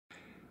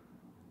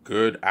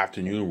Good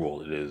afternoon,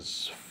 world. It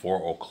is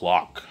 4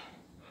 o'clock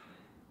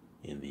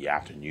in the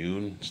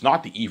afternoon. It's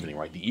not the evening,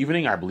 right? The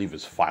evening, I believe,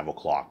 is 5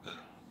 o'clock.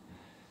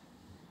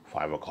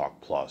 5 o'clock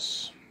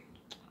plus.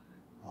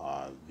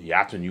 The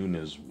afternoon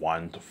is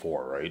 1 to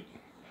 4, right?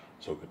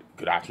 So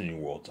good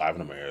afternoon, world. It's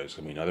Ivan Amir. It's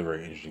going to be another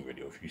very interesting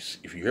video.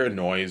 If you hear a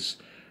noise,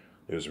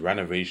 there's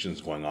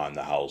renovations going on in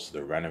the house.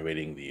 They're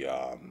renovating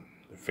they're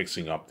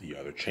fixing up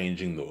they're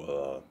changing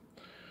the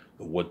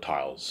wood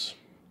tiles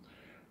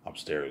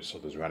upstairs. So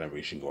there's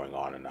renovation going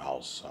on in the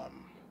house.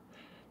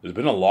 There's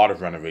been a lot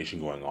of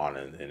renovation going on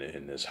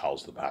in this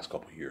house the past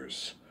couple of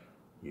years.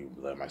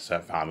 My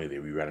step family, they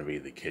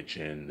re-renovated the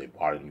kitchen. They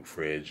bought a new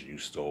fridge, new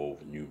stove,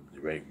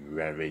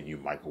 renovated new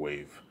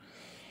microwave.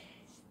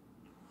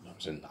 You know what I'm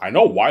saying? I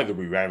know why they're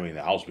re-renovating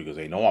the house, because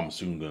they know I'm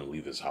soon going to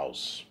leave this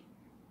house.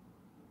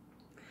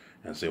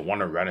 And so they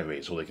want to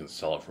renovate so they can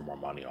sell it for more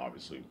money,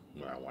 obviously,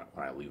 when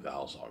I leave the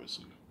house,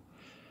 obviously.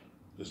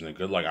 Isn't it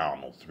good? Like, I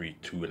don't know,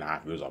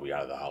 2.5 years, I'll be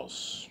out of the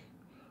house.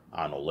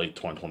 I don't know, late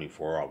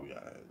 2024, I'll be,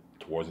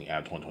 towards the end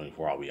of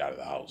 2024, I'll be out of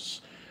the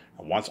house.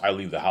 And once I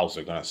leave the house,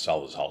 they're going to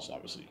sell this house,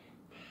 obviously.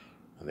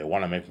 And they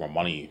want to make more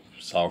money,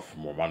 sell it for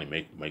more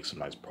money, make some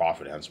nice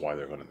profit. Hence why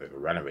they're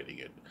renovating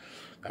it.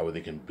 That way they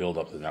can build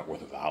up the net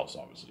worth of the house,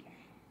 obviously.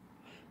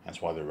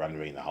 That's why they're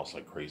renovating the house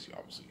like crazy,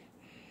 obviously.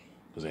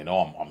 Because they know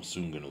I'm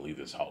soon going to leave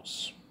this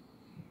house.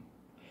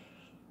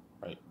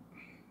 Right?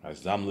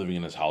 As them living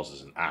in this house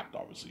is an act,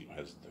 obviously.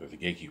 As they're the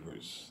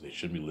gatekeepers, they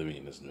shouldn't be living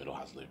in this middle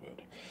house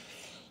neighborhood.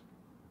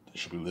 They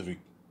should be living,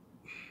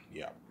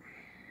 yeah.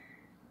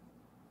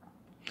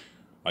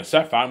 My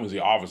step families, they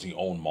obviously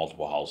own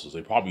multiple houses.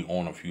 They probably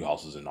own a few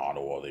houses in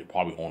Ottawa. They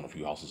probably own a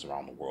few houses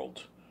around the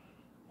world.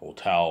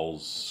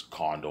 Hotels,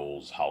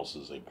 condos,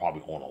 houses. They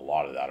probably own a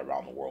lot of that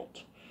around the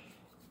world.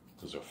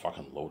 Because they're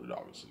fucking loaded,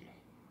 obviously.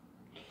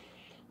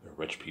 They're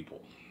rich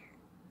people.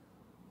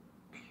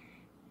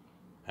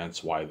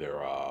 Hence why they're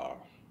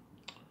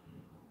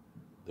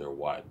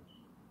what?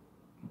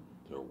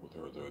 They're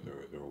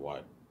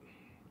what?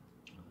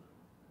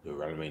 They're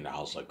renovating the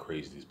house like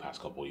crazy these past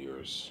couple of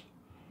years.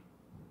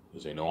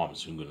 Because they know I'm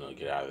soon gonna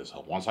get out of this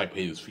house. Once I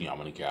pay this fee, I'm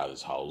gonna get out of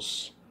this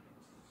house.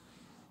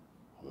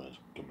 I'm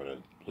gonna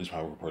place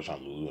my person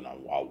on Lulu, and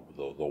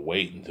they'll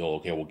wait until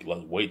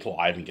let's wait till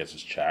Ivan gets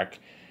his check.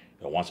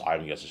 And once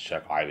Ivan gets his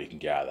check, Ivan can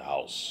get out of the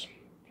house.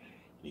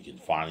 He can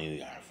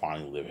finally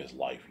live his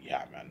life.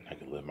 Yeah, man. I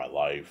can live my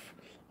life.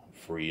 I'm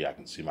free. I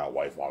can see my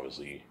wife,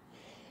 obviously.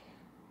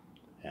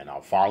 And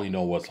I'll finally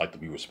know what it's like to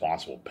be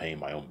responsible paying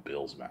my own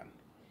bills, man.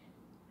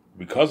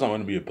 Because I'm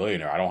going to be a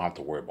billionaire, I don't have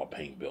to worry about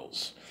paying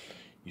bills.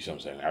 You see what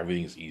I'm saying?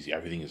 Everything is easy.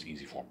 Everything is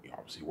easy for me,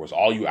 obviously. Whereas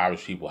all you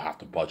average people have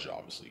to budget,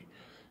 obviously.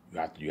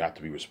 You have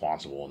to be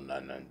responsible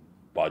and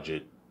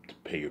budget to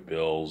pay your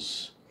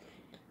bills.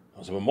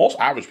 So, but most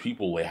average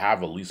people, they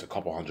have at least a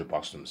couple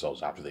 $100 to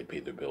themselves after they pay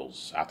their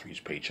bills. After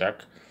each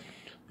paycheck,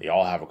 they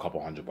all have a couple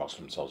 $100 to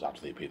themselves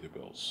after they pay their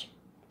bills.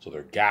 So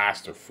their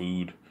gas, their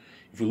food.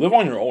 If you live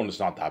on your own, it's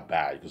not that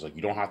bad, because like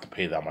you don't have to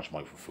pay that much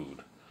money for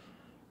food.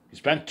 You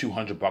spend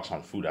 $200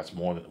 on food, that's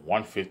more than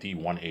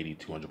 $150, $180,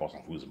 $200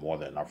 on food is more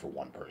than enough for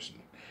one person.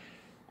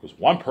 Because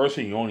one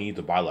person, you only need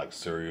to buy like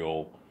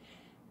cereal,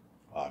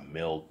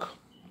 milk,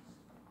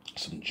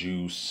 some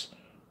juice.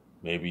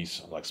 Maybe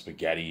some, like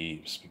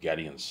spaghetti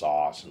and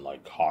sauce, and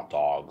like hot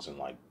dogs, and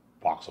like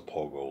box of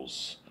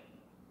Pogos,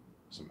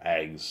 some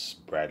eggs,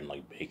 bread, and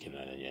like bacon,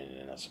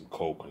 and some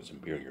Coke and some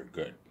beer. You're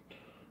good.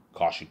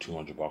 Cost you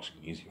 $200. You can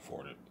easily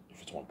afford it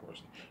if it's one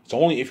person. It's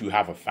only if you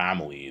have a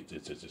family.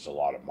 It's a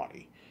lot of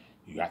money.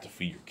 You have to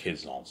feed your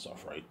kids and all that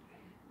stuff, right?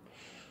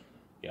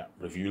 Yeah,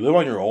 but if you live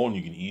on your own,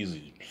 you can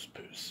easily.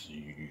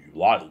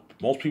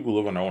 Most people who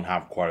live on their own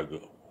have quite a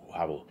good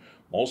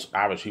most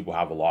average people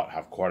have like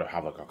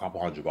a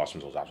couple $100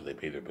 themselves after they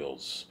pay their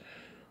bills.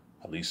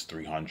 At least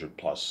 $300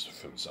 plus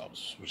for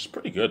themselves, which is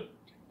pretty good.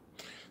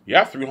 You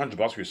have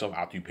 $300 for yourself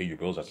after you pay your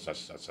bills.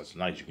 That's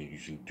nice. You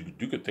can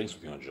do good things for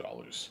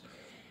 $300.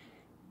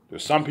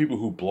 There's some people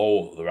who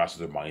blow the rest of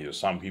their money. There's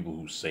some people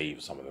who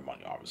save some of their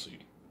money, obviously.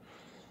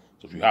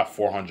 So if you have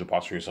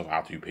 $400 for yourself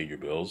after you pay your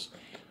bills,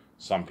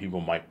 some people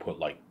might put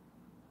like,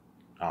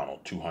 I don't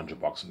know,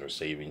 $200 in their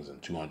savings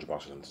and $200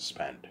 for them to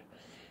spend.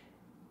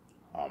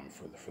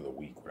 For the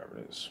week, whatever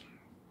it is.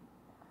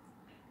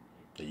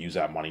 They use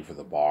that money for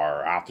the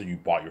bar. After you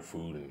bought your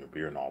food and your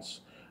beer and all,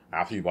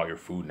 after you bought your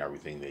food and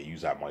everything, they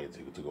use that money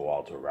to go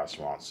out to a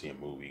restaurant, see a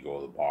movie, go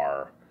to the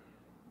bar,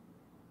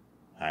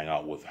 hang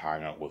out with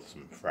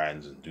some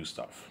friends and do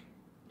stuff.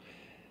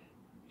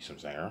 You see what I'm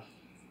saying? Huh?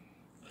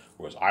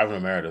 Whereas Ivan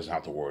Amir doesn't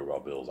have to worry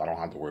about bills. I don't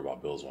have to worry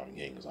about bills when I'm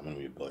getting, because I'm going to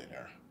be a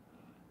billionaire.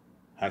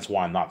 Hence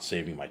why I'm not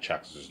saving my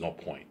checks. There's no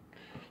point.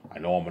 I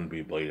know I'm going to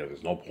be a billionaire.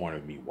 There's no point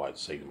of me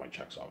saving my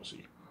checks,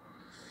 obviously.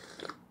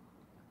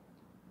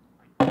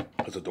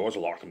 Because the doors are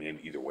locked me in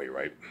either way,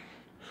 right?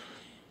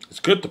 It's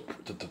good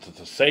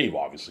to save,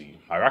 obviously.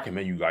 I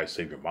recommend you guys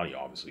save your money,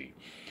 obviously.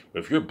 But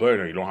if you're a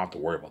billionaire, you don't have to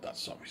worry about that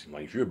stuff.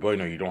 Like, if you're a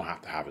billionaire, you don't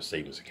have to have a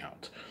savings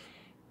account.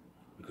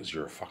 Because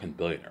you're a fucking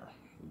billionaire.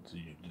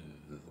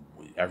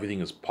 Everything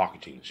is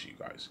pocket change to you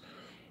guys.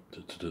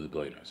 to the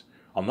billionaires.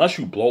 Unless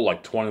you blow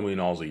like $20 million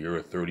a year,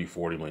 or 30,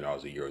 $40 million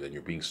a year, then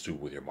you're being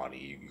stupid with your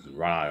money. You can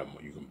run out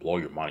of, you can blow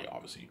your money,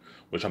 obviously,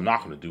 which I'm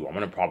not going to do. I'm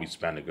going to probably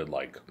spend a good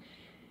like,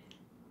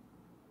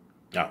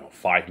 I don't know,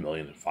 5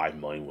 million and 5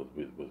 million with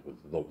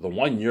the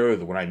 1 year.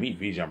 When I meet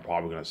VJ, I'm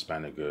probably going to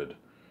spend a good,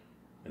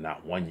 in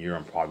that 1 year,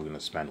 I'm probably going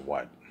to spend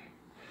what?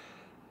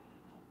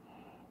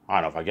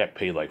 I don't know, if I get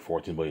paid like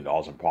 $14 billion,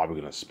 I'm probably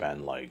going to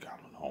spend like, I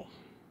don't know,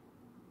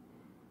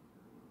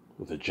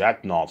 with the jet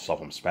and all that stuff,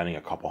 I'm spending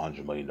a couple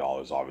 $100 million,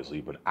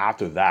 obviously. But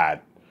after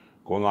that,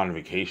 going on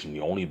vacation,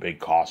 the only big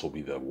cost will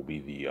be the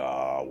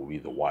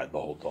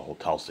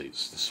hotel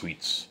stays, the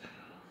suites.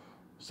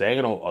 Staying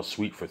in a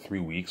suite for 3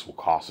 weeks will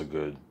cost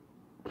a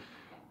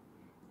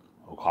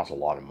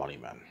lot of money,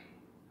 man.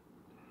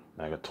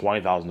 Like a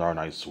 $20,000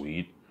 night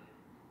suite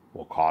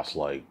will cost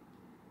like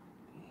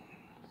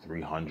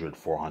 300,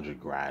 400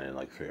 grand in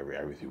like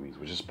every 3 weeks,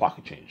 which is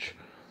pocket change,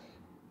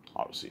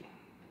 obviously.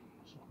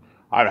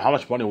 I don't know, how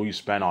much money will you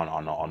spend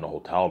on the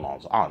hotel and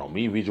all? I don't know.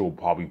 Me and VJ will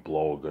probably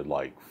blow a good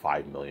like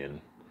 5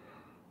 million,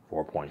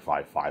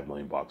 4.5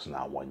 million bucks in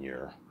that 1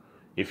 year,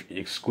 if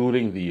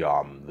excluding the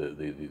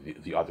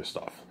other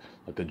stuff,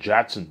 like the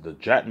jet and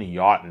the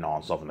yacht and all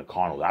that stuff, and the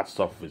condo. That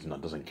stuff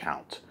doesn't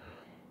count.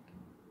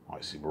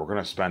 I see, but we're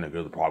gonna spend a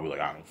good probably like,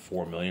 I don't know,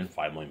 4 million,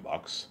 5 million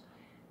bucks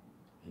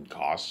in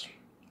costs,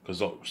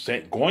 because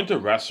going to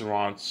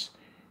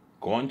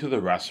the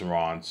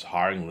restaurants,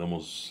 hiring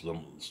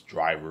limos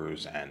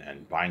drivers,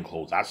 and buying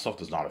clothes, that stuff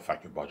does not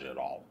affect your budget at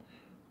all.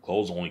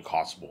 Clothes only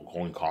costs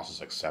us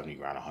like 70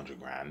 grand, 100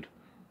 grand.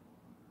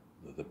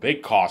 The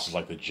big cost is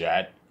like the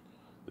jet.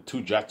 The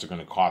 2 jets are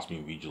going to cost me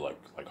and VJ like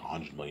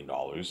 $100 million.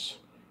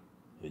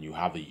 Then you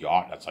have the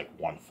yacht, that's like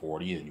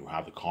 140, and you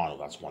have the condo,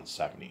 that's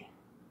 170. You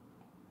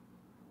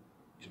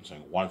see what I'm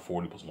saying?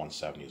 140 plus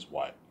 170 is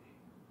what?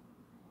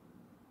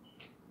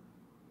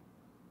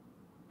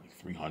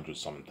 300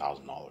 something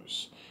thousand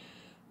dollars,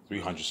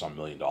 300 some $1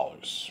 million. You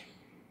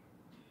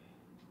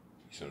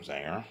see what I'm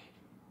saying? Huh?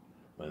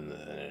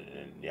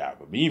 And yeah,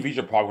 but me and VJ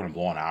are probably gonna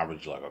blow on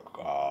average like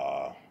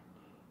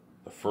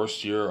the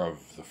first year when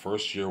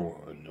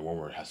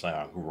we're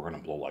we're gonna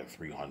blow like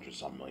 300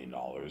 some $1 million,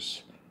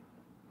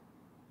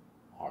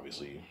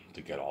 obviously,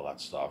 to get all that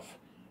stuff.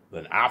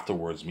 Then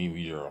afterwards, me and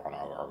VJ are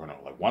gonna,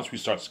 like, once we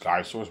start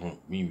Sky Source,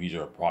 me and VJ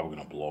are probably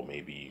gonna blow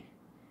maybe,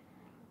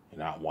 in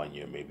that 1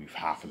 year, maybe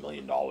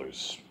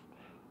 $500,000,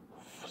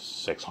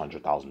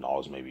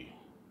 $600,000 maybe,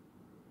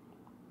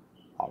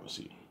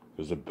 obviously,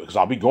 because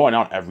I'll be going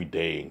out every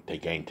day and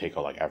getting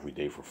takeout like every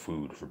day for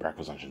food, for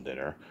breakfast, lunch, and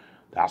dinner.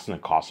 That's gonna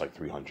cost like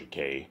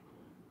 $300K,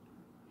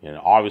 and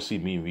obviously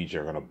me and VJ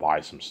are gonna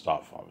buy some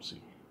stuff.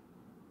 Obviously,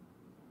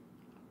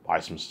 buy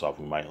some stuff.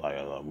 I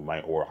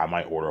might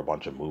order a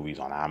bunch of movies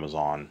on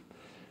Amazon.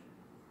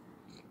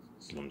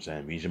 You know what I'm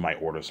saying? VJ might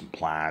order some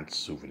plants,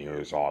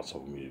 souvenirs, also.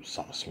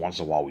 Once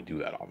in a while we do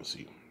that,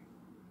 obviously.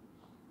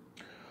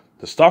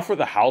 The stuff for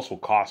the house will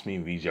cost me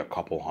and VJ a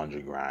couple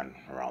 $100 grand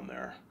around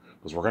there,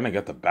 because we're gonna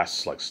get the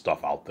best like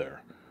stuff out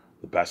there,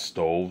 the best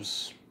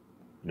stoves.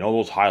 You know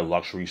those high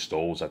luxury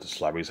stoves that the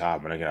celebrities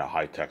have? I'm gonna get a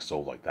high tech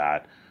stove like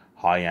that,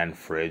 high end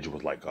fridge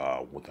with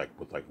a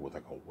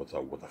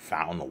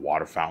fountain, a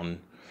water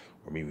fountain,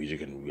 or maybe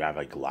we have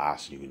like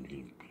glass. You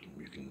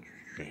can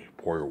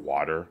pour your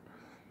water.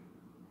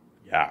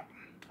 Yeah,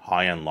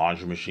 high end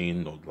laundry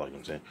machine. Like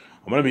I'm saying,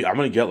 I'm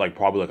gonna get like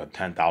probably like a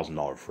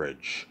 $10,000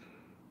 fridge,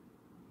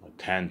 like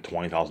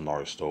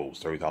 $20,000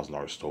 stoves,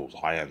 $30,000 stoves,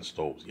 high end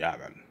stoves. Yeah,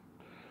 man.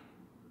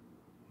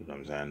 You know what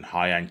I'm saying?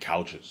 High end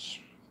couches,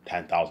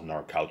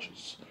 $10,000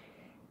 couches.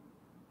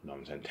 You know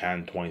what I'm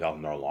saying?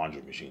 $20,000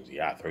 laundry machines.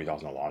 Yeah,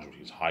 $30,000 laundry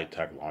machines, high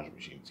tech laundry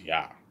machines.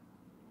 Yeah.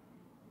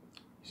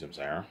 You see what I'm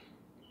saying?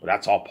 But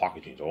that's all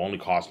pocket change. It'll only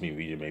cost me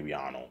maybe,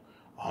 I don't know,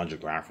 100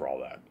 grand for all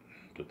that,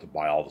 to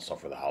buy all the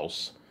stuff for the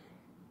house.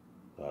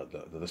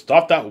 The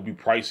stuff that will be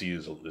pricey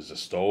is the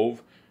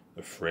stove,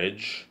 the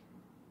fridge.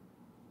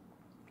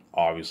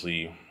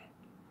 Obviously,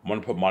 I'm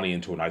gonna put money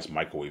into a nice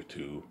microwave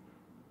too.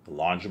 The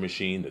laundry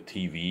machine, the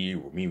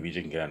TV. Me and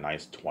VJ can get a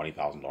nice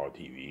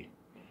 $20,000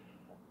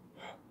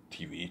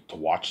 TV to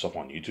watch stuff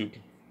on YouTube.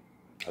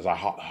 There's a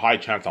high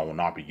chance I will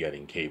not be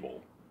getting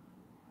cable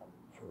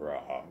for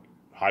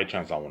high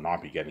chance I will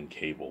not be getting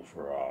cable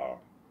for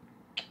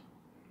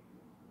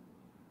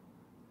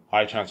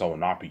high chance I will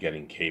not be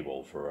getting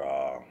cable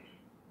for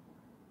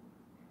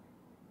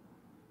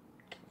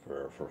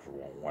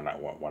when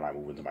I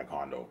move into my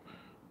condo.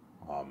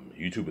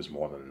 YouTube is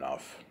more than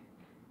enough.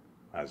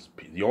 As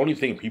the only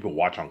thing people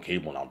watch on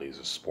cable nowadays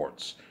is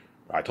sports.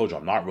 I told you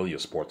I'm not really a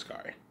sports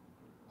guy.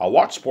 I'll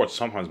watch sports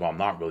sometimes, but I'm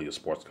not really a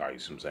sports guy. You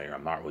see what I'm saying?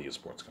 I'm not really a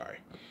sports guy.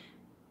 You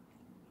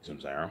see what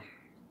I'm saying?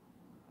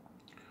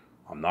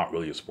 I'm not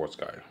really a sports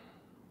guy.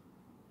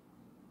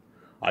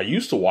 I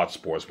used to watch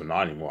sports, but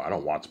not anymore. I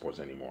don't watch sports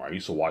anymore. I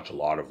used to watch a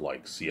lot of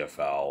like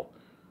CFL.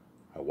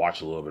 I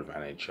watched a little bit of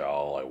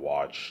NHL.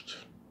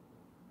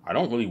 I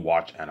don't really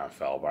watch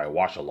NFL, but I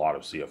watched a lot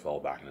of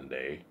CFL back in the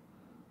day.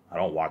 I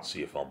don't watch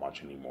CFL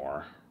much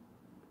anymore.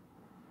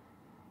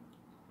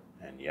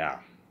 And yeah.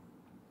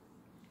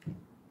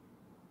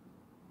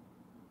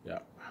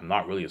 I'm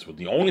not really. It's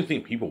the only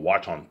thing people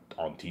watch on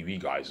TV,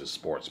 guys, is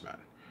sports, man.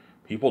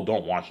 People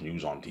don't watch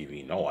news on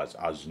TV. No,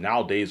 as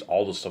nowadays,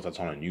 all the stuff that's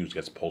on the news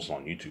gets posted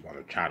on YouTube on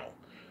their channel.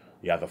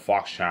 You have the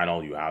Fox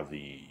channel. You have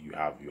the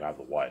what? You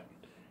have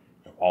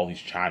all these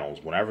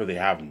channels. Whenever they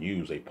have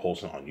news, they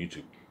post it on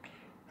YouTube.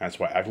 That's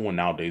why everyone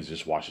nowadays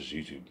just watches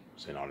YouTube,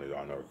 saying on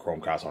their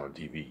Chromecast on their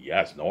TV.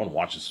 Yes, no one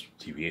watches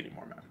TV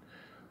anymore, man.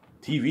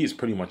 TV is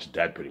pretty much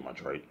dead, pretty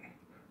much, right?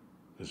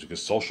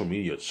 Because social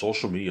media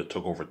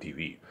took over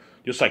TV.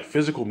 Just like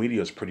physical media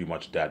is pretty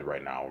much dead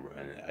right now,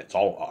 and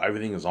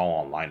everything is all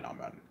online now,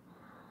 man.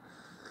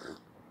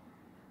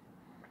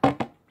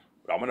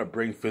 But I'm gonna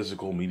bring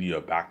physical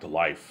media back to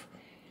life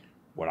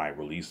when I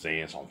release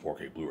Zayn's on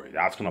 4K Blu-ray.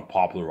 That's gonna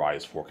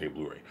popularize 4K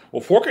Blu-ray.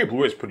 Well, 4K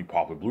Blu-ray is pretty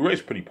popular. Blu-ray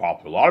is pretty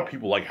popular. A lot of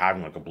people like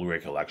having like a Blu-ray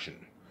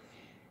collection,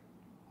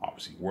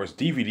 obviously. Whereas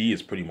DVD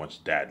is pretty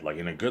much dead. Like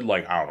in a good,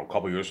 like, I don't know, a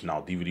couple years from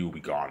now, DVD will be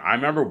gone. I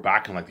remember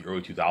back in like the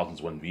early 2000s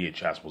when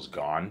VHS was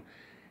gone,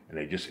 and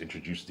they just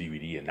introduced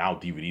DVD, and now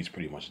DVD is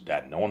pretty much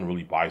dead. No one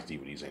really buys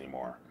DVDs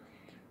anymore.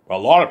 But a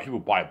lot of people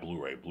buy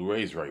Blu-ray.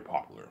 Blu-ray is very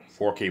popular.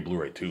 4K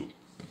Blu-ray too.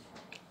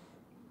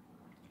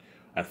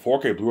 At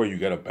 4K Blu-ray, you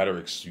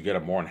get a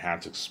more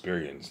enhanced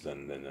experience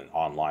than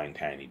online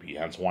 1080p.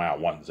 Hence why I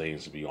want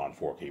Zayn's to be on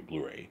 4K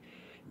Blu-ray.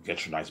 You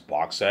get your nice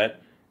box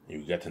set, and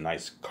you get the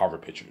nice cover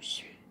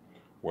pictures.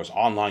 Whereas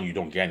online, you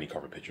don't get any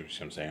cover pictures.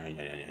 You know what I'm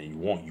saying? And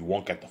you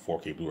won't get the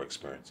 4K Blu-ray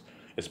experience.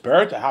 It's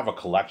better to have a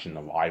collection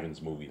of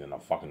Ivan's movie than a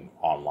fucking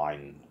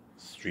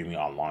streaming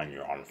online.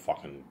 You're on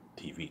fucking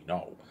TV.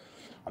 No,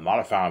 I'm not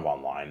a fan of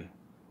online.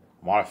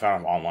 I'm not a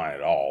fan of online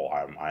at all.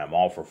 I am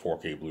all for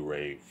 4K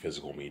Blu-ray,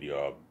 physical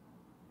media.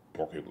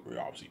 4K Blu-ray,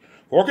 obviously.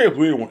 4K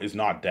Blu-ray is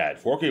not dead.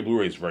 4K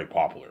Blu-ray is very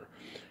popular.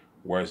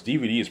 Whereas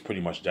DVD is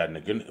pretty much dead.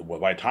 And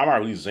by the time I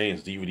release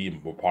Zayn's,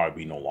 DVD will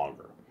probably be no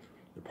longer.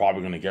 They're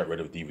probably going to get rid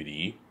of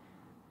DVD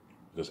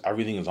because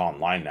everything is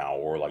online now,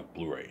 or like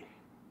Blu-ray,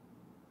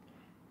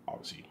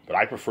 obviously. But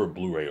I prefer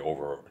Blu-ray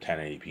over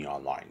 1080p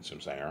online, see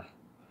what I'm saying?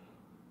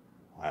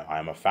 I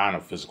am a fan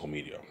of physical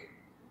media.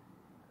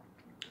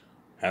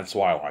 That's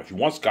why if you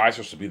want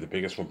Skyscraper to be the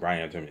biggest from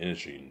brand entertainment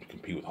industry and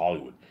compete with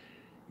Hollywood,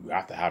 you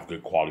have to have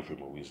good quality for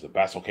movies. The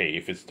best, okay,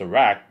 if it's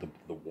direct,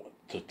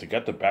 to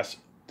get the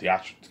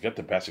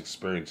best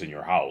experience in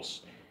your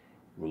house,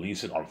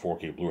 release it on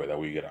 4K Blu-ray. That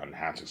way you get an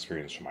enhanced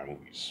experience for my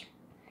movies.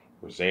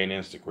 For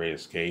Zayn's, The Great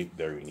Escape,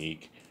 They're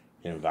Unique,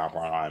 Hidden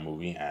Vampire Island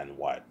movie, and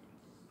what?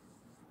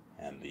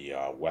 And the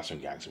Western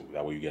Gangster movie.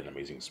 That way you get an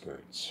amazing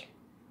experience.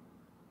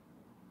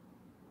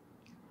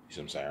 You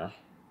see what I'm saying?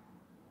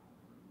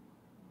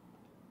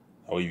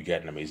 That way you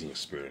get an amazing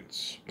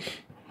experience.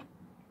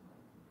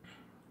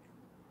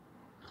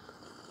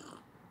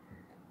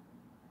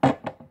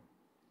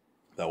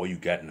 That way you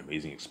get an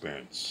amazing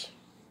experience.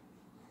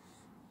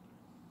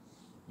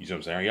 You see what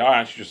I'm saying? Yeah,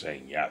 I'm just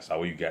saying yes. That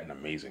way you get an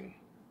amazing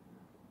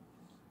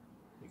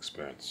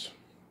experience.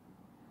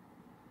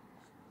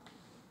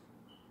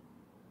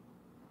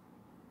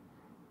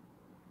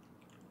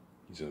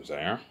 You see what I'm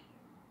saying?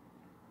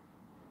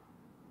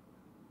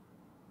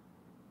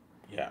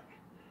 Yeah.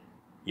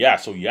 Yeah,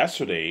 so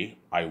yesterday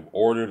I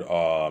ordered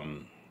a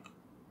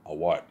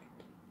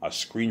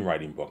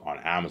screenwriting book on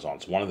Amazon.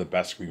 It's one of the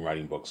best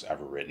screenwriting books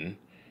ever written.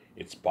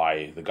 It's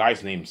by the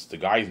guy's name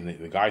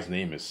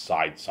is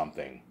Side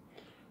something.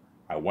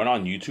 I went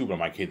on YouTube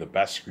and I gave the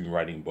best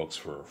screenwriting books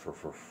for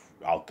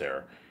out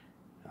there.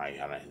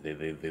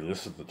 They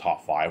listed the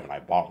top 5, and I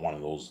bought one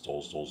of those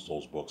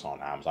books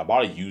on Amazon. I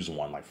bought a used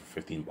one like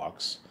for $15.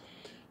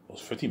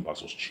 Those $15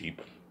 was cheap.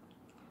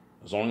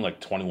 It was only like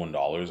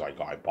 $21.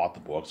 I bought the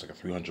book. It's like a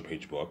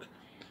 300-page book,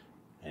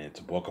 and it's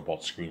a book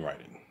about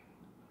screenwriting.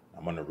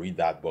 I'm gonna read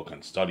that book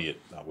and study it.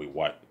 That way,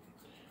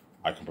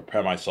 I can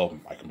prepare myself.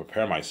 I can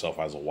prepare myself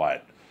as a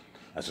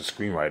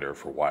screenwriter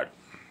for what?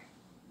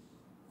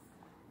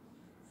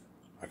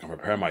 I can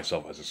prepare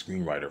myself as a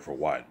screenwriter for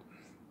what?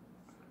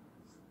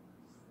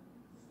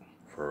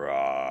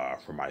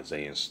 For my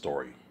Zayn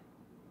story,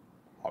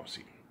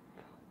 obviously.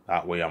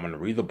 That way, I'm gonna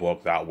read the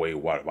book. That way,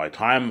 by the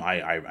time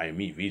I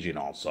meet VJ and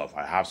all stuff,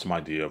 I have some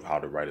idea of how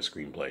to write a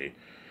screenplay.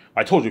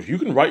 I told you, if you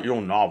can write your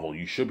own novel,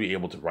 you should be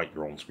able to write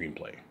your own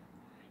screenplay.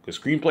 Because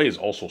screenplay is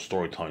also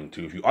storytelling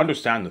too. If you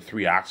understand the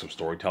 3 acts of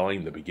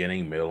storytelling, the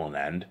beginning, middle, and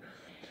end,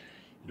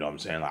 you know what I'm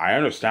saying?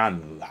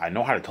 I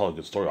know how to tell a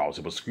good story,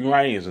 obviously, but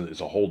screenwriting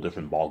is a whole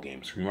different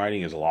ballgame.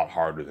 Screenwriting is a lot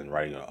harder than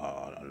writing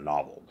a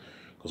novel.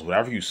 Because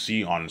whatever you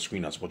see on the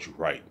screen, that's what you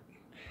write.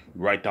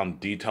 You write down the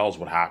details,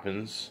 what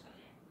happens.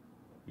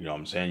 You know what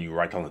I'm saying? You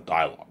write down the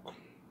dialogue.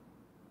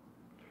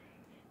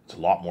 It's a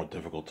lot more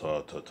difficult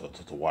to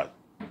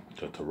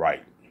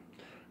write.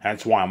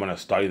 Hence why I'm going to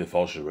study the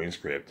Fellowship of the Ring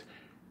script.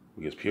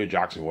 Because Peter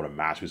Jackson wrote a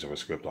masterpiece of a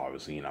script,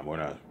 obviously, and I'm going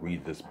to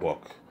read this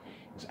book,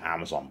 this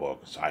Amazon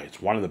book.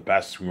 It's one of the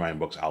best screenwriting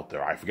books out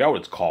there. I forget what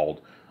it's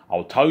called.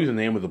 I'll tell you the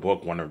name of the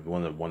book when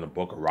the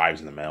book arrives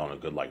in the mail in a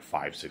good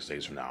 5-6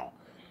 days from now.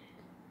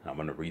 And I'm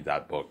going to read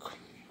that book,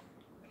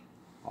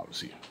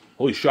 obviously.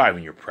 Holy shit,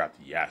 Ivan, you're prepped.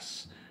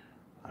 Yes.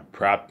 I'm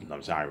prepped.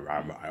 I'm saying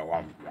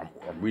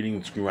I'm reading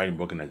the screenwriting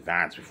book in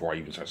advance before I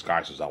even start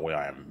Sky, so that way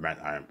I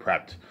am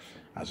prepped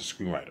as a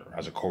screenwriter,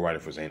 as a co-writer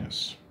for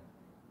Zanus.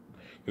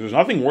 There's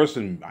nothing worse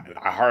than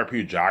I hire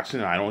Peter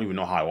Jackson and I don't even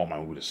know how I want my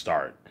movie to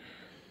start.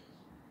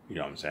 You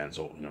know what I'm saying?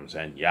 So, you know what I'm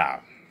saying? Yeah.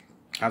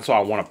 That's why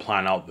I want to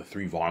plan out the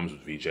 3 volumes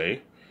with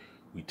VJ.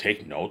 We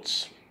take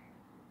notes.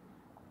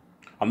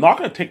 I'm not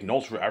going to take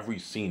notes for every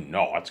scene.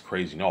 No, that's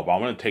crazy. No, but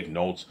I'm going to take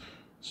notes.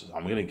 So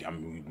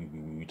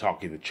we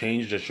talk the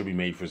changes that should be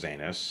made for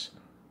Zanus.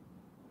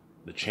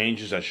 The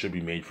changes that should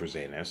be made for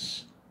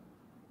Zanus.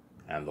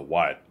 And the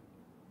what.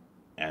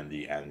 And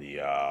the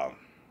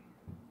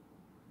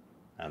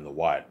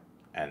what.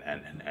 And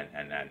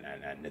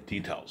the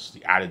details,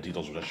 the added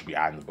details that should be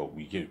added in the book.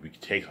 We can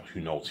take a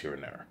few notes here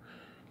and there.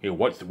 Hey,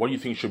 what do you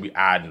think should be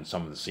added in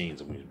some of the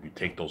scenes? And we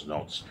take those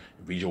notes.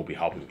 And VJ will be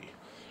helping me,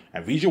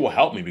 and VJ will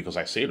help me because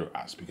I saved her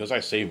ass. Because I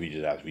saved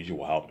VJ's ass, VJ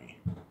will help me.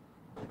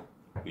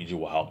 VJ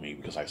will help me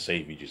because I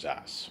saved VJ's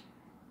ass.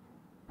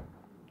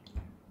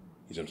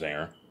 You see what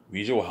I'm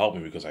saying? VJ will help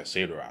me because I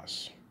saved her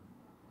ass.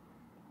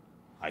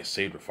 I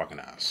saved her fucking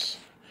ass.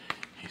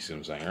 You see what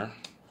I'm saying?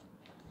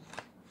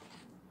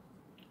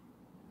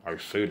 I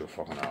saved her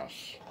fucking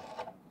ass.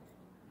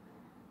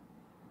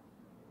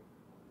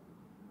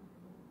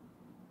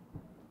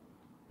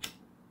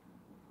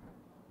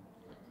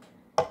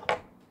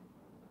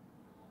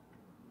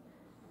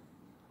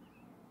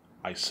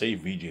 I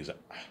saved VJ's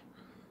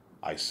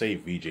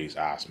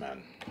ass,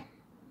 man.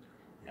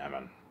 Yeah,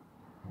 man.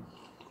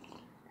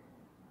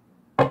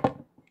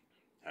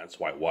 That's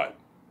why what?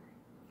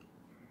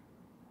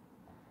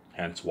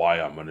 Hence why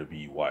I'm gonna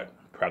be what?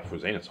 Prepped for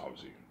Zanus,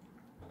 obviously.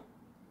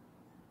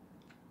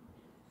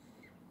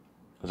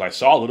 Because I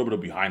saw a little bit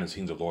of behind the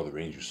scenes of Lord of the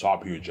Rings. You saw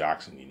Peter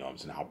Jackson, you know what I'm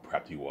saying, how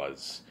prepped he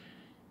was.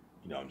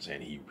 You know what I'm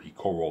saying? He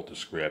co-wrote the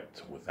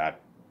script with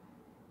that.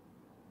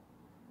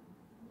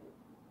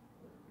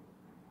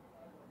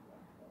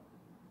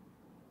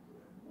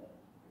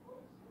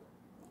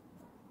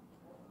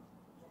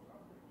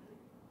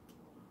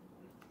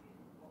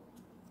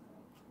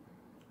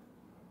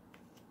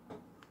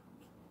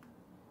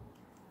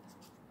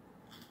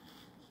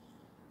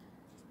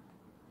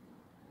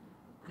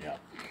 Yeah.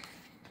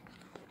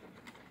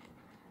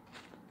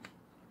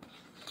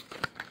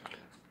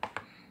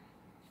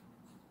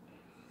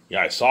 Yeah,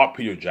 I saw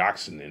Peter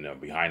Jackson in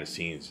behind the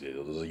scenes. There's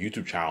a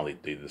YouTube channel.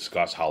 They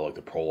discuss how like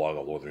the prologue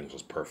of Lord of the Rings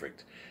was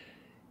perfect.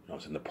 You know what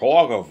I'm saying? The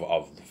prologue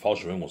of the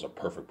Fellowship of the Ring was a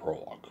perfect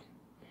prologue.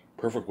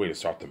 Perfect way to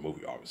start the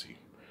movie, obviously.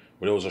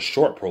 But it was a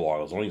short prologue.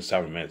 It was only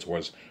 7 minutes.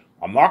 Whereas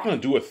I'm not going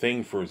to do a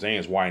thing for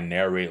Zanus where I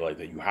narrate like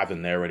that. You have the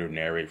narrator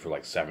narrate for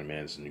like 7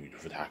 minutes and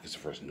for Takis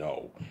first.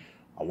 No.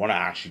 I want to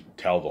actually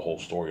tell the whole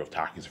story of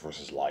Takis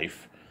versus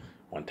life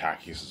when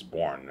Takis is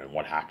born and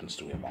what happens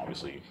to him,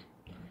 obviously.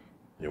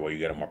 The way you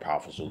get him more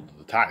powerful. So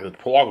the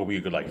prologue will be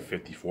a good like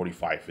 50,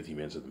 45, 50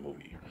 minutes of the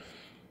movie.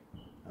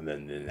 And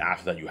then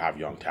after that you have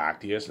young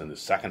Tactius. And the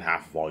second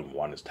half of Volume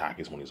 1 is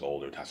Takis when he's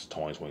older,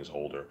 Tacitonius when he's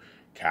older,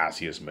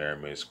 Cassius,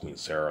 Meramis, Queen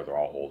Sarah, they're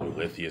all older.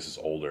 Lithius is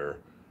older.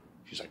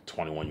 She's like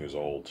 21 years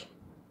old.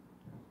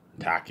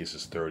 Tactius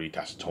is 30.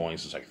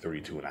 Tacitonius is like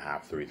 32 and a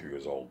half, 33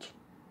 years old.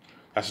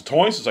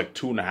 Tacitonius is like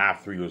 2.5,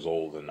 3 years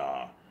old than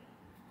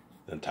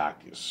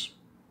Tactius.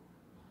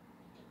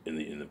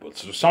 In the book.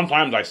 So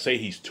sometimes I say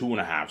he's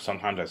 2.5.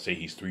 Sometimes I say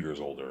he's 3 years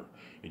older.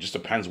 It just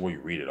depends where you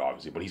read it,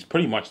 obviously. But he's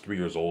pretty much 3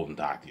 years old in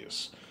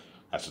Tactius.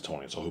 That's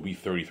Tacitonius. So he'll be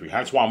 33.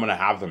 That's why I'm gonna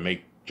have them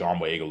make John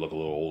Boyega look a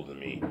little older than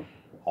me.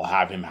 I'll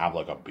have him have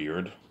like a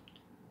beard.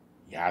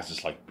 He has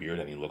this like beard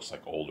and he looks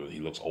like older. He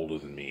looks older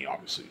than me,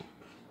 obviously.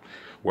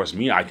 Whereas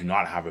me, I do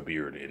not have a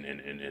beard in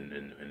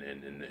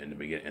the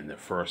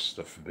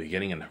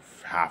beginning and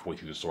halfway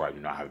through the story. I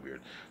do not have a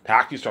beard.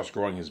 Taki starts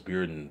growing his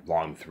beard in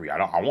Volume 3.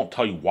 I won't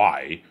tell you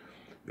why.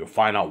 You'll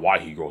find out why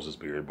he grows his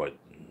beard, but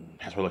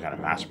that's really kind of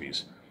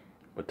masterpiece.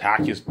 But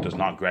Tactius does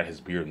not get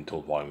his beard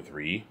until Volume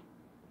 3.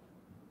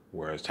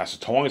 Whereas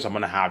Tacitonius, I'm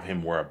gonna have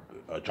him wear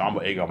John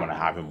Boyega. I'm gonna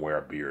have him wear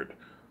a beard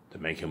to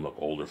make him look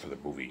older for the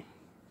movie.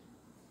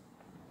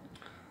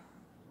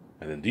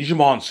 And then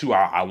Digimon Su,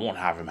 I won't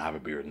have him have a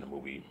beard in the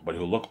movie, but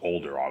he'll look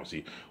older,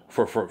 obviously.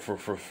 For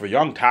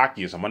young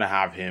Tactius, I'm gonna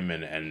have him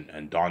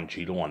and Don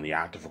Cheadle and the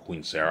actor for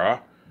Queen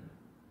Sarah,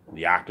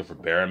 the actor for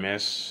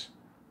Baramis,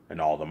 and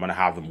all. I'm gonna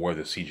have them wear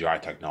the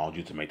CGI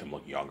technology to make them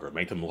look younger,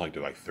 make them look like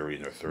they're like 30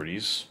 in their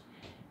 30s.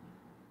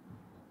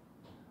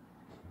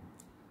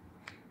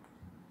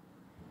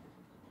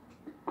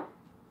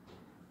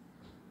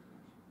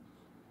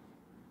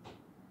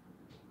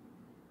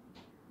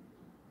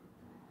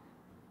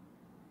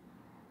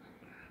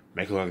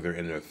 Make it look like they're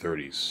in their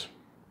 30s.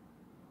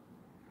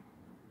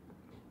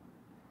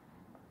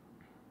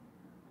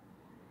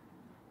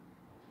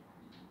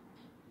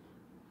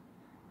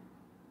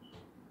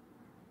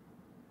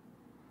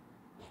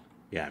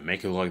 Yeah,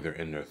 make it look like they're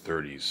in their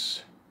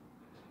 30s.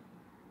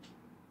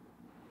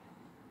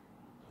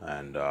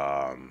 And,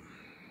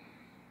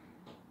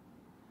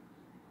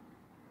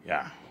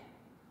 yeah.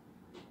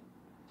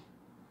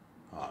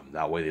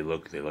 That way they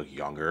look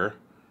younger.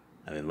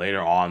 And then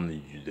later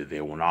on,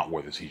 they will not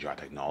wear the CGI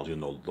technology,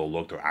 and they'll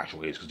look their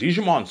actual age. Because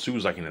Digimon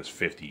Su's like in his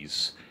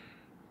 50s.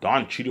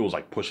 Don Cheadle was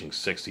like pushing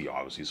 60,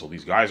 obviously. So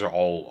these guys are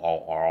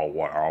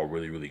all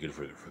really, really good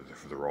for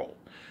the role.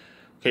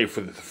 Okay,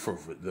 for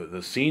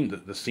the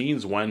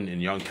scenes when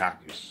in Young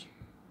Cactus.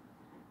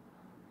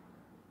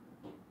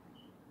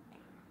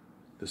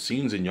 The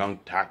scenes in Young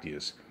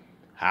Cactus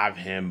have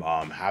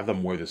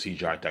them wear the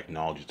CGI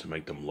technology to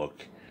make them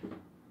look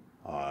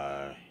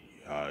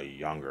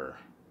younger,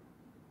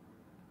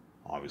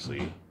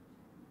 obviously.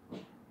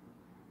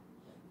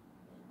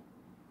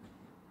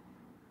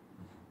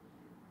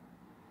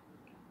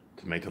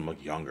 To make them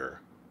look younger.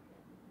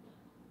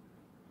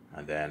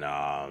 And then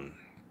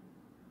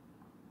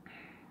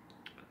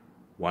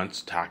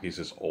once Takis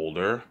is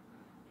older,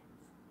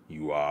 they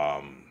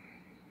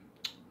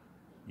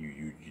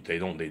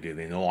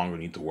no longer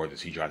need to wear the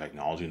CGI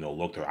technology, and they'll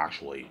look their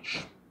actual age.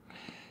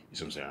 You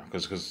see what I'm saying?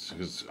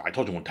 Because I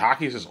told you, when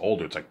Takis is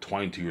older, it's like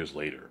 22 years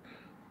later.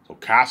 So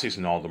Cassius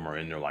and all of them are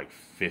in their like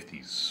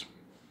 50s.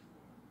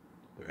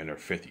 They're in their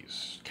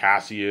 50s.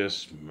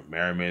 Cassius,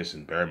 Maramis,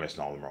 and Baramis and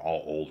all of them are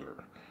all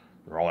older.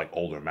 They're all like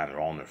older men. They're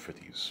all in their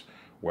 50s.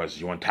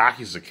 Whereas when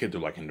Takis is a kid,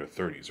 they're like in their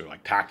 30s. They're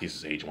like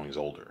Takis' age when he's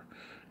older.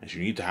 And so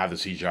you need to have the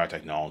CGI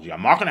technology.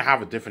 I'm not going to have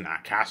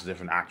cast a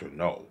different actor,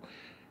 no.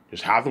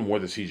 Just have them wear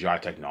the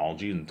CGI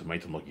technology and to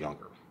make them look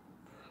younger.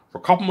 For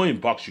a couple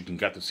 $1,000,000, you can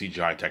get the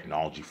CGI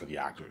technology for the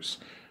actors.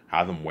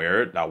 Have them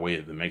wear it. That way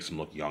it makes them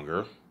look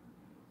younger.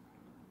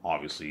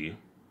 Obviously.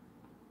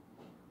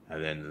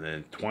 And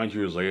then 20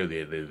 years later,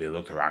 they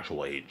look their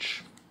actual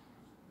age.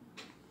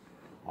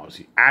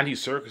 Obviously, Andy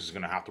Serkis is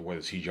going to have to wear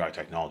the CGI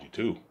technology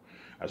too.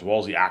 As well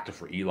as the actor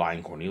for Eli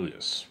and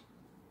Cornelius.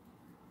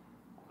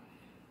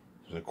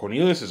 So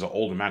Cornelius is an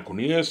older man.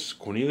 Cornelius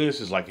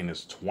is like in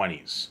his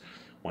 20s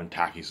when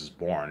Takis is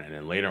born. And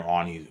then later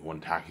on,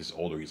 when Takis is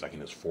older, he's like in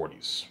his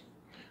 40s.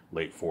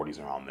 Late 40s,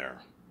 around there.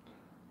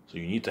 So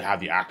you need to have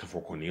the actor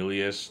for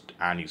Cornelius,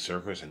 Andy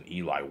Serkis, and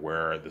Eli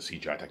wear the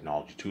CGI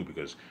technology too,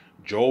 because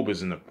Job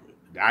is in the...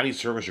 Andy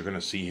Serkis, you're going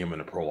to see him in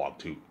the prologue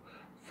too.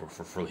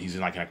 He's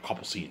in like in a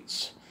couple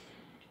scenes.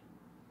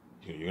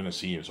 You're going to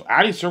see him. So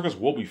Andy Serkis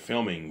will be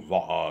filming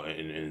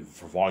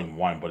for Volume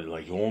 1, but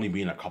like he'll only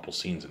be in a couple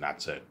scenes and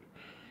that's it.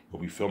 He'll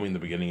be filming the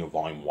beginning of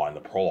Volume 1, the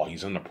prologue.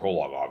 He's in the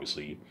prologue,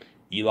 obviously.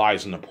 Eli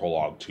is in the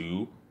prologue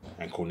too,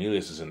 and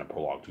Cornelius is in the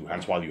prologue too.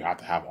 Hence why you have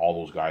to have all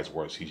those guys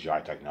wear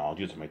CGI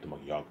technology to make them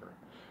look younger.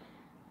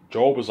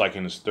 Job is like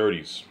in his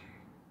 30s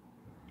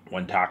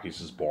when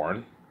Takis is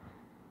born.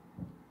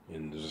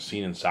 And there's a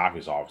scene in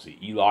Safi's, obviously.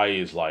 Eli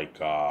is like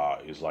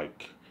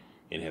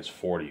in his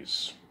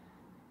 40s.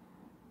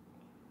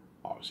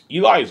 Obviously.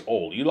 Eli is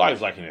old. Eli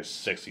is like in his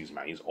 60s,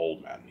 man. He's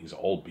old, man. He's an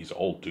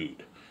old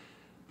dude.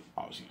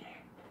 Obviously.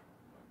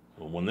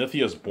 When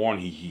Lithia's born,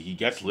 he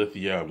gets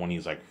Lithia when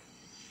he's like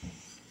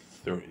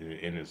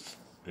in his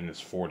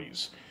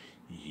 40s.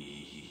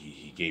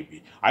 He gave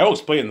me. I don't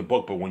explain in the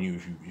book, but when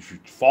if you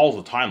follow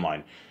the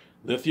timeline,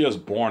 Lithia is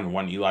born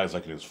when Eli is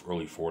like in his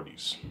early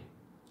 40s.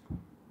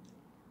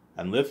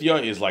 And Lithia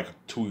is like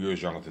 2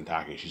 years younger than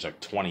Taki. She's like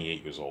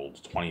 28 years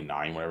old,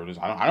 29, whatever it is.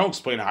 I don't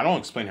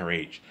explain her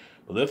age,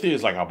 but Lithia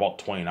is like about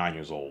 29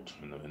 years old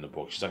in the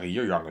book. She's like a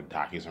year younger than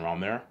Taki, is around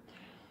there,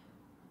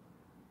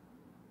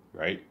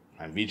 right?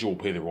 And Vijay will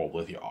play the role of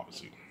Lithia,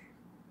 obviously.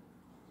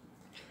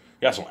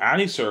 Yeah, so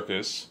Andy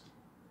Serkis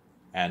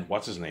and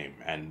what's his name,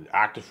 and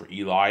actor for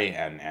Eli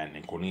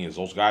and Cornelius,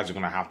 those guys are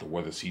gonna have to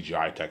wear the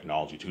CGI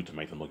technology too to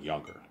make them look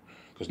younger.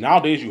 Because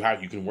nowadays you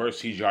can wear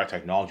CGI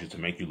technology to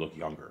make you look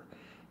younger.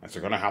 And so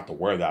they're gonna have to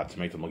wear that to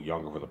make them look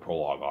younger for the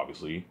prologue,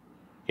 obviously.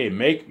 Okay,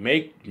 make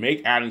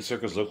Andy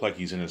Serkis look like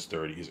he's in his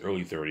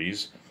early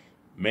 30s.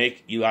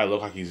 Make Eli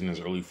look like he's in his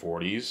early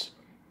 40s.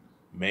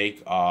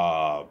 Make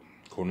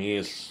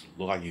Cornelius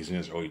look like he's in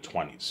his early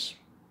 20s.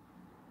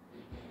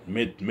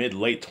 Late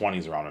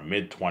 20s around there,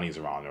 mid 20s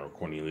around there,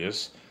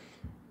 Cornelius.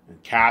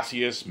 And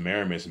Cassius,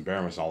 Maramis, and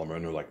Baramis, all of them are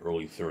in their like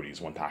early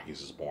 30s when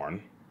Takis is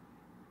born.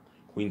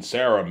 Queen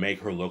Sarah,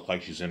 make her look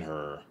like she's in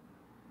her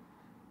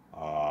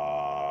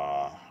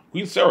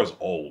Queen Sarah's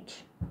old.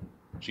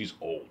 She's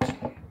old.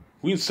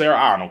 Queen Sarah,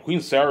 I don't know. Queen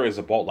Sarah is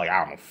about like, I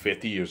don't know,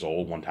 50 years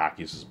old when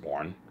Takis is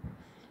born.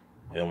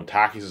 And when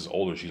Takis is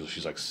older,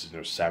 she's like in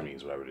her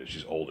 70s, whatever it is.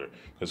 She's older.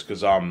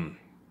 Because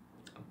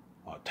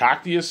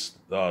Tactius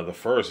the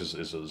first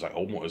is like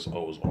almost, I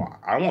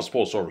don't want to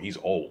spoil the story. He's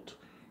old.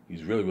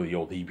 He's really, really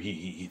old.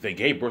 They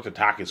gave birth to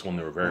Tactius when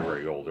they were very,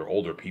 very old. They're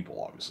older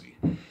people, obviously.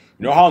 You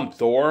know how in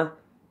Thor,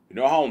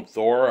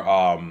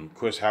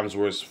 Chris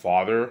Hemsworth's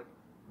father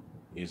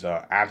is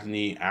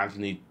Anthony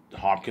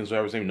Hopkins,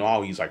 whatever his name. You know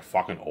how he's like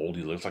fucking old?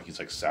 He looks like he's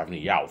like 70.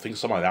 Yeah, I'll think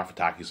something like that for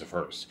Tactius the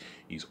first.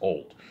 He's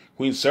old.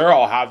 Queen Sarah,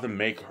 I'll have them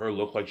make her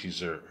look like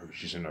she's in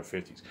her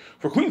 50s.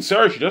 For Queen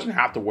Sarah, she doesn't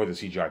have to wear the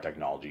CGI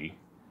technology.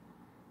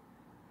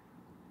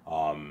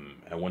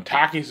 And when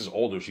Takis is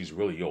older, she's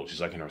really old.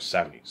 She's like in her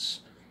 70s.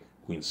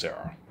 Queen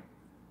Sarah.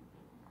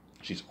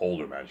 She's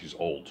older, man. She's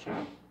old.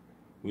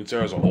 Queen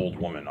Sarah's an old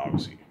woman,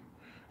 obviously.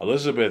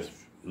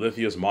 Elizabeth,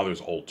 Lithia's mother,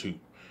 is old too.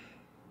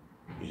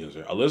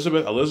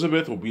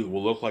 Elizabeth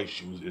will look like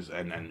she was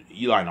and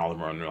Eli and all of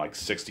them are in their like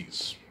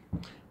 60s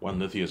when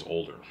Lithia is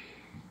older.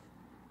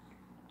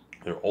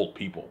 They're old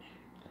people.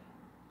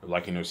 They're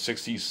like in their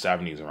 60s,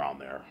 70s around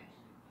there.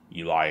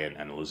 Eli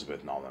and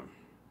Elizabeth and all them.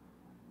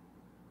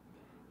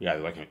 Yeah,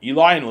 they're like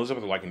Eli and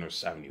Elizabeth are like in their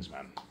 70s,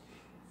 man.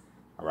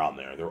 Around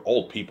there. They're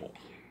old people.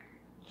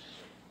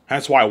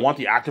 That's why I want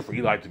the actor for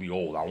Eli to be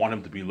old. I want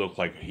him to look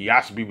like he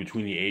has to be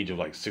between the age of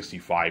like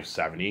 65,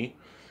 70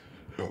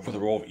 for the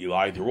role of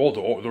Eli. The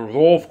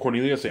role of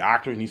Cornelius, the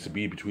actor, needs to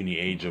be between the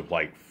age of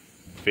like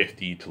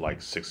 50 to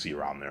like 60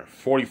 around there.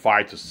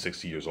 45 to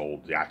 60 years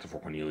old, the actor for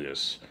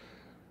Cornelius.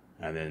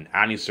 And then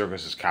Andy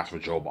Serkis is cast for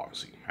Job,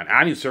 obviously. And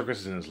Andy Serkis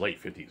is in his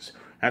late 50s.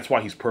 That's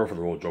why he's perfect for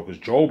the role of Job,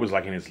 because Job is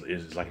like in his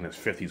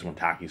 50s when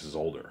Takis is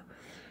older.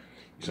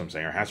 You see what I'm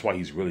saying? That's why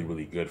he's really,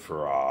 really good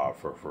for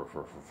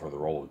the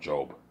role of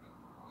Job.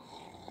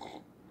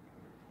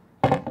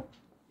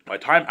 By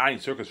the time Andy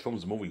Serkis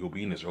films the movie, he'll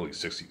be in his early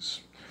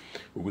 60s.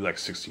 He'll be like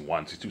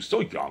 61, 62.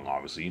 Still young,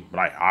 obviously. But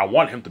I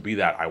want him to be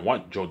that. I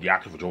want Job, the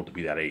actor for Job, to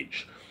be that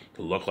age.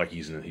 To look like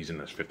he's in his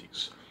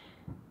 50s.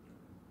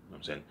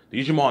 I'm saying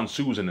Digimon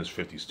Su's in his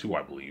 50s too,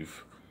 I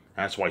believe.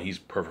 That's why he's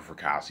perfect for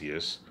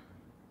Cassius.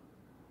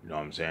 You know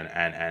what I'm saying?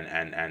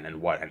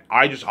 And what? And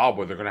Idris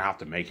Elba, they're gonna have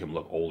to make him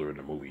look older in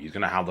the movie. He's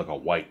gonna have like a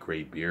white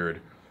gray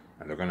beard,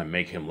 and they're gonna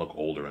make him look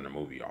older in the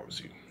movie,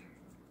 obviously.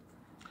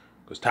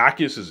 Because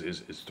Takis is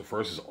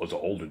an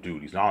older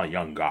dude. He's not a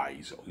young guy.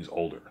 He's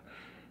older.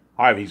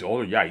 However, he's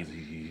older. Yeah,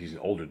 he's an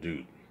older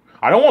dude.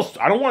 I don't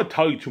want to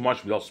tell you too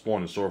much without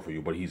spoiling the story for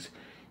you, but he's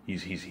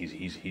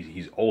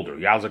older.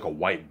 He has like a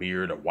white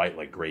beard, a white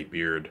like gray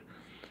beard.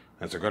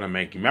 And so they're gonna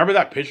make. Remember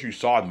that picture you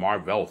saw in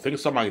Marvel? Think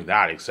of something like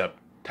that, except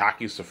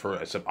Takis the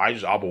first. Except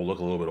Idris Elba will look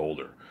a little bit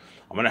older.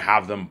 I'm gonna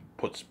have them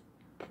put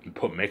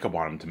makeup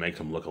on him to make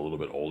him look a little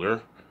bit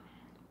older.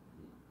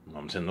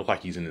 I'm saying look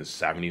like he's in his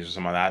 70s or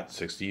something like that,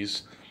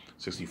 60s,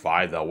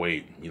 65. That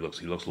way he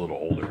looks a little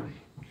older.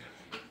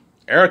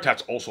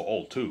 Aratat's also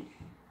old too.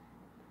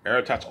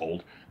 Aratat's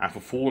old, and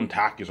Faful and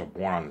Takis are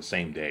born on the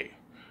same day.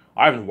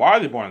 Ivan, why are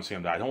they born on the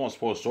same day? I don't want to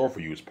spoil the story for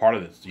you. It's part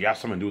of this. You have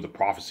something to do with the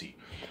prophecy.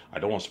 I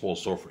don't want to spoil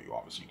the story for you,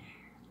 obviously.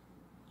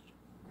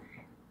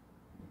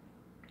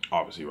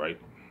 Obviously, right?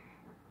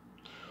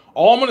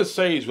 All I'm going to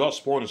say is, without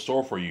spoiling the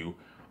story for you,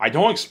 I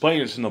don't explain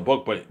this in the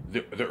book, but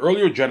the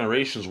earlier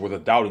generations were the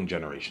doubting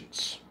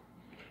generations.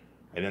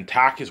 And then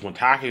Takis, when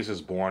Takis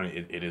is born,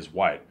 it is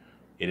what?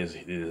 It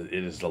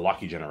is the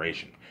lucky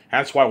generation.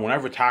 That's why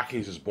whenever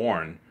Takis is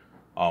born,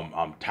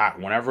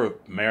 whenever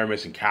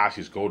Maramis and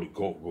Cassius go,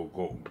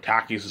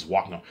 Takis is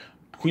walking up.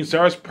 Queen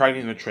Sarah's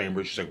pregnant in the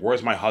chamber. She's like,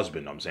 "Where's my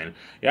husband?" I'm saying,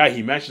 "Yeah,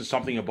 he mentioned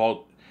something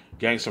about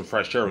getting some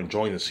fresh air,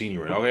 enjoying the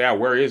scenery." And, "Okay, yeah,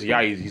 where is he?"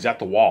 "Yeah, he's at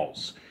the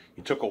walls.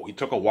 He took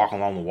a walk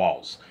along the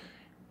walls."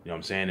 You know what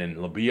I'm saying?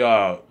 And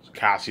Labia,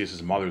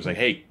 Cassius's mother, is like,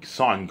 "Hey,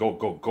 son,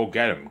 go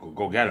get him.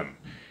 Go get him."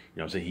 You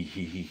know what I'm saying?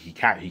 He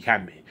can't.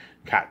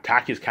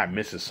 Takis can't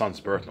miss his son's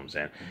birth. You know what I'm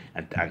saying?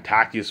 And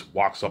Takis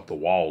walks up the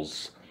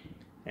walls.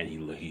 And he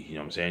you know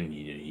what I'm saying? He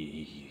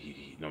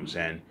you know what I'm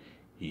saying?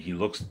 He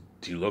looks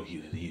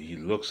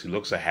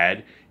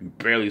ahead. You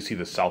barely see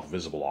the south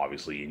visible,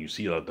 obviously, and you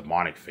see a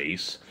demonic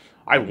face.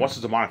 What's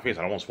the demonic face?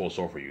 I don't want to spoil the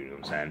story for you. You know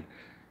what I'm saying?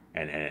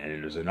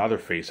 And there's another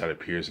face that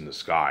appears in the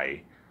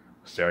sky,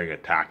 staring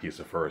at Takis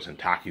the first, and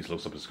Takis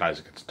looks up at the sky.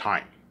 Like, it's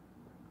time.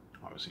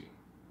 Obviously,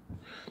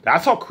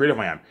 that's how creative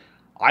I am.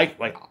 I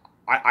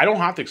don't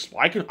have to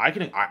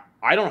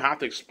I don't have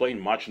to explain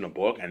much in the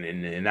book, and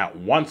in that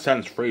one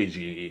sentence phrase,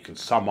 you can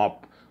sum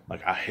up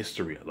like a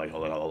history, like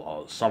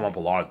sum up a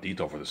lot of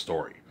detail for the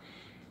story.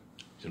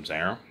 See what I'm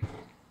saying?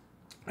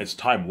 It's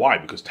time. Why?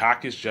 Because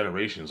Takis'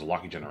 generation is a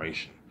lucky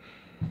generation.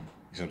 You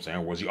see what I'm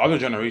saying? Whereas the other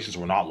generations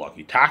were not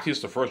lucky.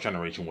 Takis, the first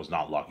generation, was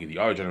not lucky. The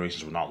other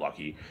generations were not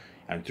lucky,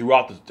 and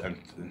throughout the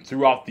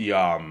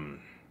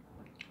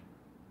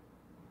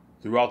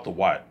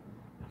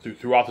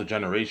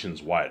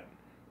generations, what?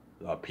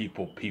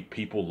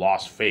 People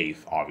lost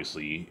faith,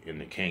 obviously, in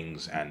the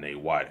kings, and they're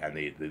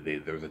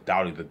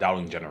the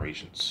doubting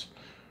generations.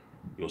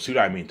 You'll see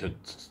what I mean.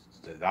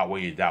 That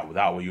way you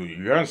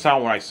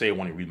understand what I say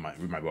when you read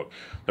my book.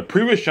 The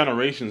previous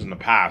generations in the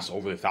past,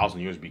 over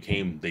 1,000 years,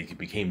 became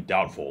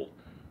doubtful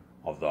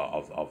of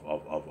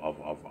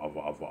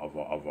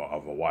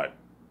what?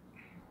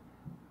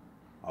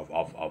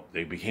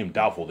 They became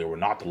doubtful. They were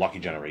not the lucky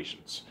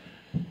generations.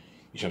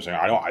 You know what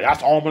I'm saying?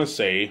 That's all I'm going to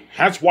say.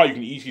 That's why you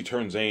can easily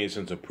turn Xehanort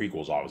into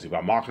prequels, obviously, but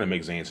I'm not going to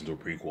make Xehanort into a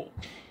prequel.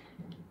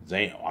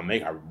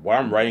 What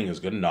I'm writing is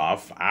good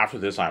enough. After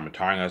this, I'm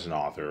retiring as an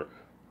author.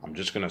 I'm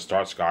just going to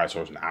start Sky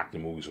Source and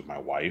acting movies with my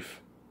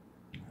wife.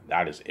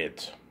 That is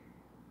it.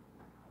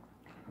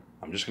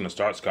 I'm just going to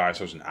start Sky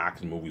Source and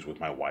acting movies with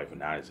my wife,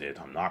 and that is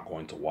it. I'm not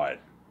going to what?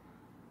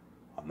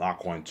 I'm not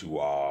going to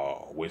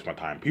waste my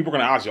time. People are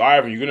going to ask you,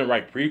 Ivan, you're going to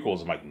write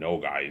prequels? I'm like, no,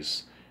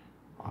 guys.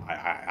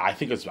 I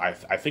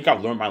think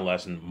I've learned my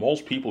lesson.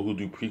 Most people who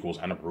do prequels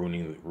end up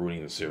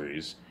ruining the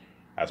series,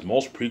 as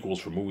most prequels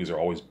for movies are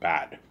always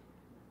bad.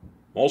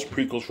 Most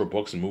prequels for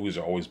books and movies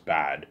are always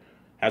bad,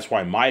 That's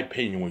why, in my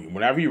opinion,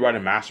 whenever you write a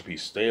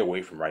masterpiece, stay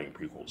away from writing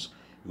prequels.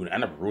 You're gonna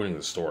end up ruining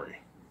the story.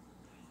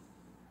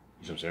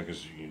 You know what I'm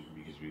saying?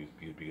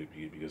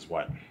 Because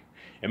what?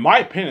 In my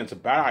opinion, it's a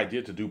bad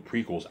idea to do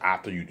prequels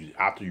after you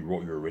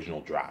wrote your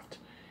original draft.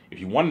 If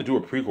you want to do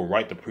a prequel,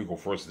 write the prequel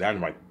first,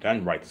 then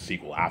write the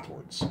sequel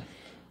afterwards. You know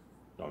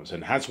what I'm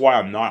saying? That's why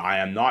I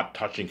am not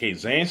touching Kate.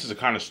 Xanus is the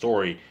kind of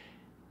story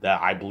that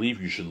I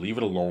believe you should leave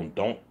it alone.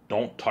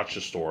 Don't touch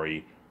the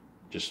story.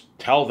 Just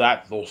tell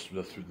the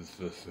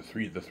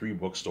three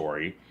book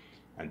story,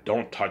 and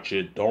don't touch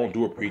it. Don't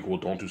do a prequel.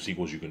 Don't do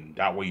sequels. You can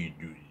that way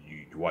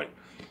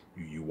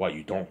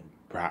you don't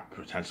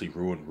potentially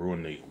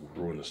ruin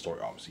the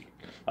story. Obviously,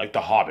 like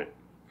The Hobbit.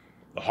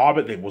 The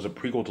Hobbit was a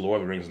prequel to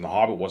Lord of the Rings, and The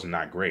Hobbit wasn't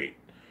that great.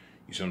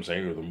 You see what I'm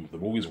saying? The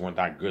movies weren't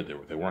that good.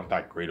 They weren't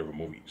that great of a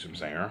movie. You see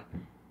what I'm saying?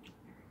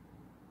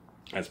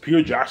 As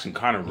Peter Jackson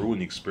kind of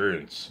ruined the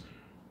experience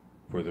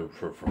for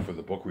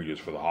the book readers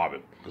for The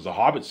Hobbit, because the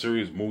Hobbit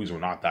series movies were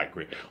not that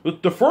great.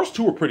 The first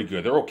two were pretty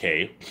good. They're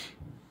okay,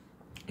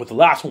 but the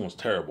last one was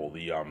terrible.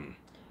 The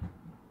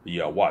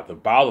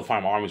Battle of the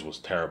Five Armies was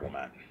terrible,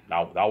 man.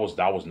 That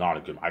was not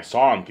a good. I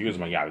saw it in theaters.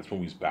 I'm like, yeah, this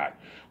movie's bad.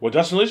 Well,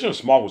 Destination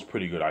Smog was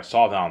pretty good. I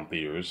saw that in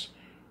theaters.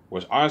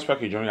 Whereas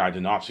Unexpected Journey, I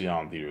did not see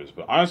that in theaters.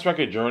 But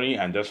Unexpected Journey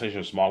and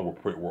Destination Smog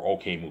were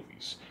okay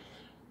movies.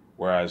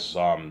 Whereas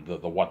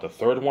the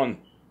third one,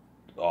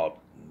 Battle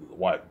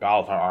of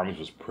the Five Armies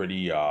was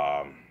pretty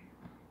bad,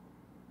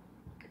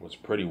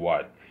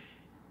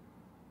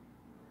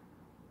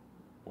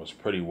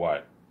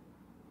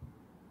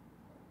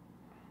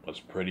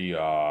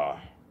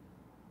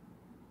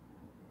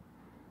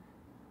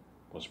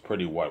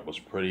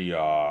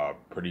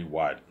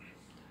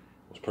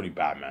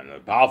 man. The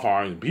Battle of the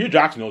Armies, Peter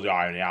Jackson knows the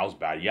irony. Yeah, it was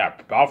bad. Yeah,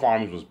 Battle of the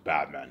Armies was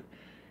bad, man.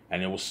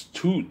 And it was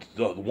the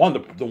one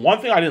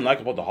thing I didn't like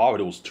about The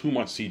Hobbit, it was too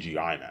much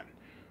CGI, man.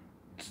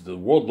 The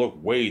world looked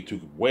way too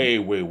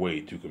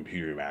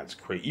computery, man. It's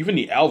crazy. Even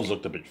the elves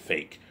looked a bit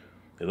fake.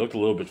 They looked a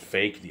little bit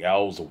fake. The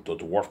elves, the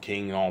Dwarf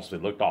King, and all, so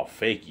they looked all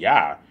fake.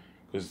 Yeah,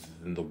 because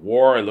in the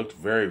war, it looked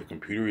very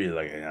computery.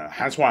 Like,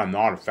 that's why I'm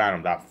not a fan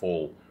of that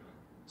full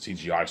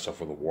CGI stuff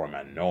for the war,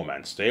 man. No,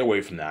 man, stay away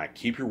from that.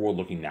 Keep your world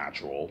looking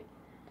natural,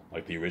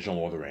 like the original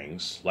Lord of the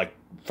Rings, like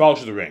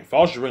Fellowship of the Ring.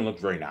 Fellowship of the Ring looked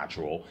very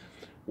natural,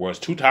 whereas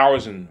Two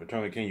Towers and Return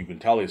of the King, you can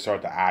tell they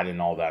start to add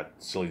in all that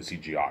silly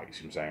CGI. You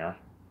see what I'm saying? Huh?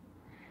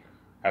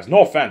 Has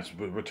no offense,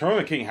 but Return of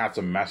the King had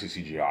some messy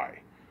CGI.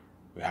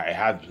 It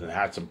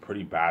had some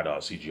pretty bad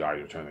CGI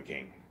in Return of the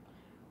King.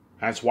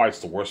 That's why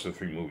it's the worst of the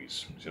three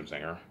movies. You see what I'm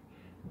saying? Huh?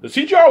 The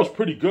CGI was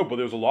pretty good, but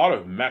there was a lot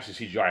of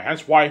messy CGI.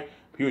 Hence why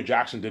Peter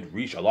Jackson did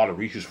reach a lot of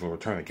reaches for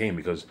Return of the King,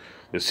 because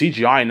the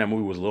CGI in that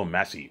movie was a little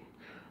messy.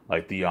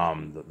 Like the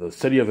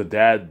City of the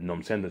Dead, you know what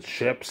I'm saying? The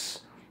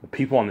ships, the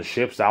people on the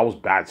ships, that was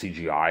bad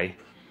CGI.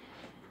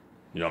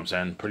 You know what I'm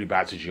saying? Pretty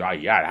bad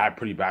CGI. Yeah, it had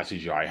pretty bad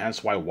CGI.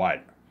 Hence why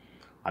what?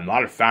 I'm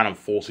not a fan of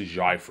full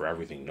CGI for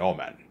everything. No,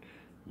 man.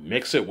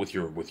 Mix it with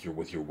your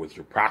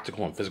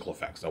practical and physical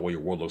effects. That way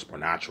your world looks more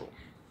natural.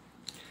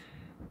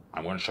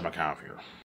 I'm going to shut my camera off here.